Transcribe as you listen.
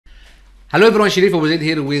Hello everyone, Sharif Abu Zaid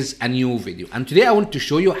here with a new video, and today I want to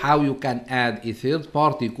show you how you can add a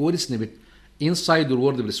third-party code snippet inside your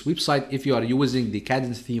WordPress website if you are using the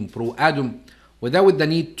Kadence Theme Pro add-on without the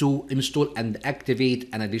need to install and activate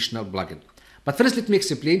an additional plugin. But first, let me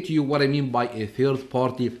explain to you what I mean by a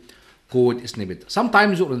third-party code snippet.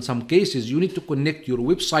 Sometimes, or in some cases, you need to connect your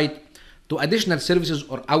website to additional services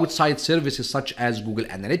or outside services such as Google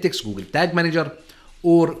Analytics, Google Tag Manager,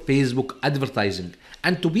 or Facebook advertising.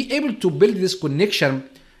 And to be able to build this connection,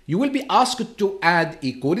 you will be asked to add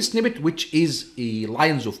a code snippet, which is a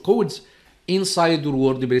lines of codes inside your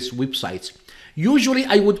WordPress websites. Usually,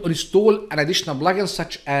 I would install an additional plugin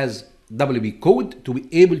such as WP Code to be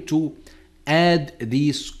able to add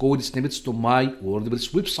these code snippets to my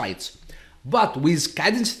WordPress websites. But with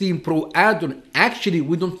Kadence Theme Pro add-on, actually,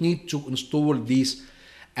 we don't need to install these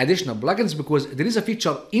additional plugins because there is a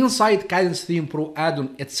feature inside Kadence Theme Pro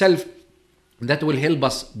add-on itself that will help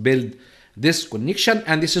us build this connection,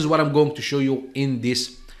 and this is what I'm going to show you in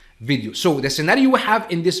this video. So the scenario we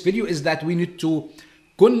have in this video is that we need to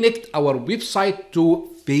connect our website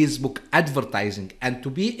to Facebook advertising, and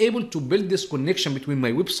to be able to build this connection between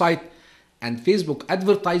my website and Facebook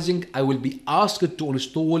advertising, I will be asked to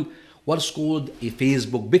install what's called a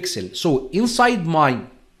Facebook pixel. So inside my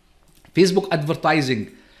Facebook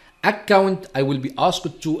advertising account, I will be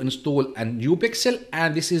asked to install a new pixel,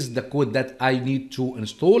 and this is the code that I need to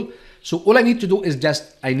install. So all I need to do is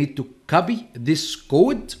I need to copy this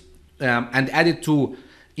code and add it to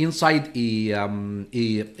inside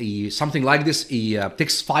a something like this, a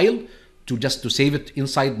text file, to save it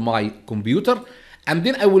inside my computer, and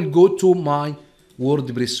then I will go to my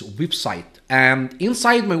WordPress website. And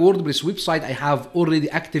inside my WordPress website, I have already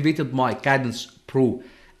activated my Kadence Pro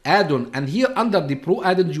add-on, and here under the Pro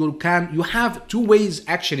add-ons you have two ways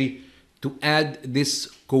actually to add this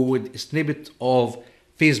code snippet of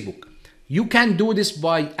Facebook. You can do this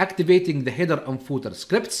by activating the header and footer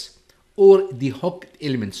scripts or the hooked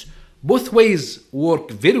elements. Both ways work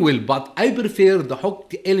very well, but I prefer the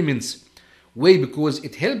hooked elements way because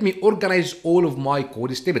it helped me organize all of my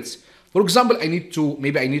code snippets. For example, I need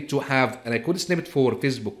to have a code snippet for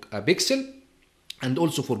Facebook pixel, and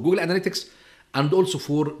also for Google Analytics, and also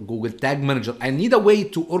for Google Tag Manager. I need a way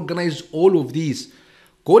to organize all of these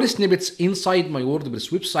code snippets inside my WordPress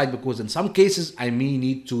website because in some cases I may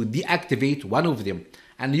need to deactivate one of them.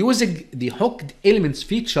 And using the hooked elements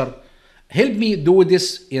feature helped me do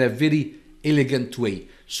this in a very elegant way.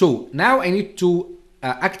 So now I need to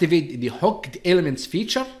activate the hooked elements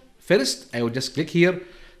feature. First, I will just click here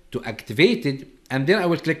to activate it, and then I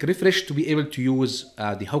will click refresh to be able to use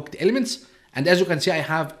the hooked elements. And as you can see, I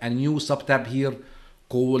have a new subtab here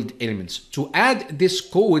called elements. To add this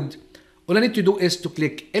code, all I need to do is to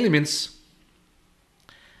click elements,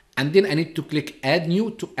 and then I need to click add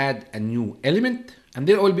new to add a new element, and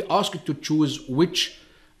then I will be asked to choose which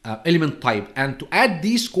element type. And to add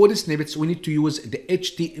these code snippets, we need to use the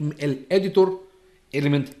HTML editor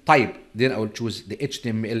element type. Then I will choose the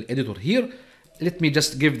HTML editor here. Let me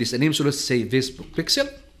just give this a name. So let's say Facebook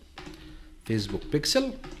pixel,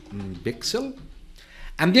 pixel,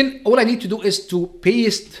 and then all I need to do is to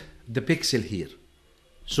paste the pixel here.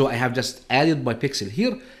 So I have just added my pixel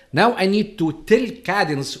here. Now I need to tell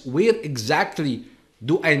Kadence where exactly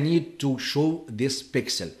do I need to show this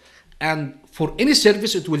pixel. And for any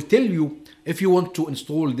service, it will tell you if you want to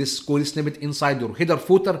install this code snippet inside your header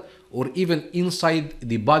footer or even inside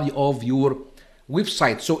the body of your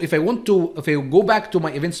website. So if I go back to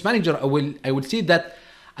my events manager, I will see that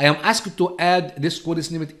I am asked to add this code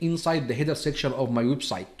snippet inside the header section of my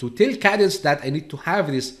website. To tell Kadence that I need to have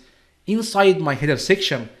this inside my header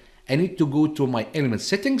section, I need to go to my element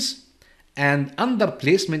settings, and under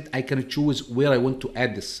placement, I can choose where I want to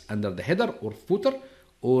add this, under the header or footer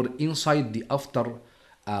or inside the after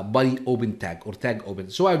body open tag or tag open.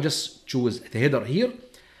 So I'll just choose the header here.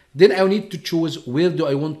 Then I'll need to choose where do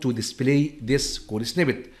I want to display this code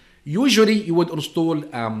snippet. Usually you would install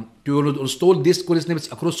these code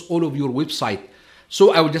snippets across all of your website.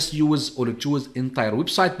 So I will just choose entire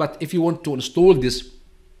website. But if you want to install this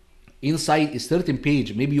inside a certain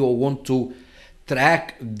page, maybe you want to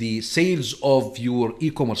track the sales of your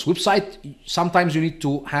e-commerce website, sometimes you need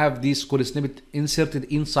to have this code snippet inserted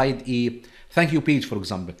inside a thank you page, for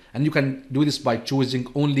example. And you can do this by choosing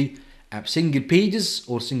only single pages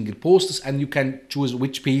or single posts, and you can choose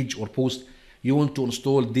which page or post you want to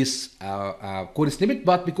install this code snippet.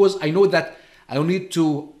 But because I know that I will need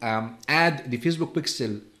to add the Facebook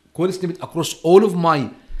pixel code snippet across all of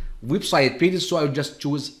my website pages, so I will just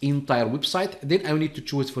choose entire website. Then I will need to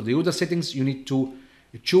choose for the user settings, you need to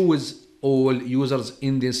choose all users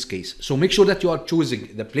in this case. So make sure that you are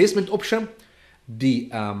choosing the placement option,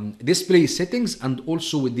 the display settings, and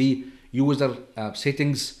also the user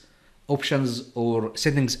settings options or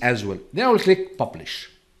settings as well. Then I will click publish.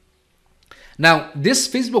 Now this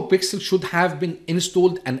Facebook pixel should have been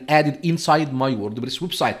installed and added inside my WordPress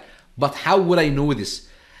website. But how would I know this?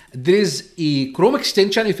 There is a Chrome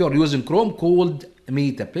extension if you are using Chrome called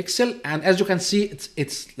Metapixel, and as you can see,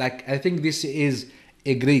 it's like, I think this is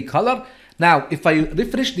a gray color. Now if I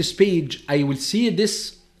refresh this page, I will see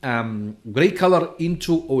this gray color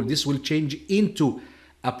or this will change into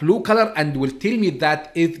a blue color and will tell me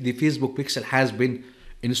that if the Facebook pixel has been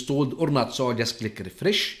installed or not. So I'll just click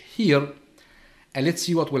refresh here and let's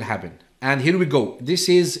see what will happen. And here we go. This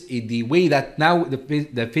is the way that now the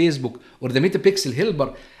Facebook or the Metapixel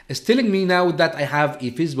helper is telling me now that I have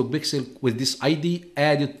a Facebook pixel with this ID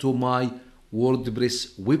added to my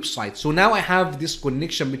WordPress website. So now I have this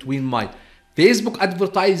connection between my Facebook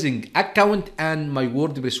advertising account and my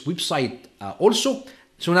WordPress website also.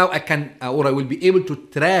 So now I can, or I will be able to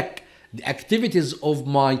track the activities of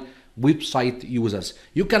my website users.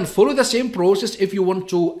 You can follow the same process if you want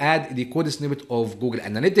to add the code snippet of Google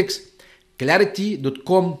Analytics,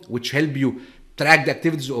 clarity.com, which help you track the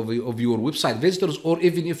activities of your website visitors, or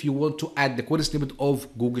even if you want to add the code snippet of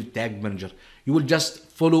Google Tag Manager. You will just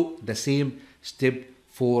follow the same step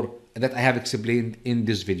that I have explained in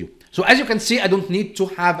this video. So as you can see, I don't need to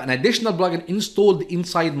have an additional plugin installed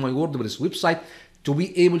inside my WordPress website to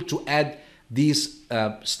be able to add these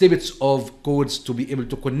snippets of codes to be able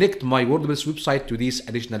to connect my WordPress website to these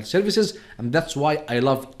additional services. And that's why I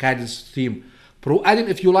love Kadence Theme Pro addon.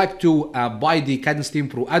 If you like to buy the Kadence Theme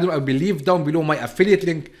Pro addon, I will leave down below my affiliate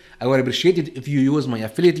link. I would appreciate it if you use my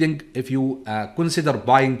affiliate link if you consider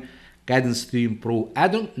buying Kadence Theme Pro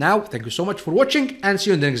addon. Now, thank you so much for watching and see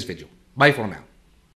you in the next video. Bye for now.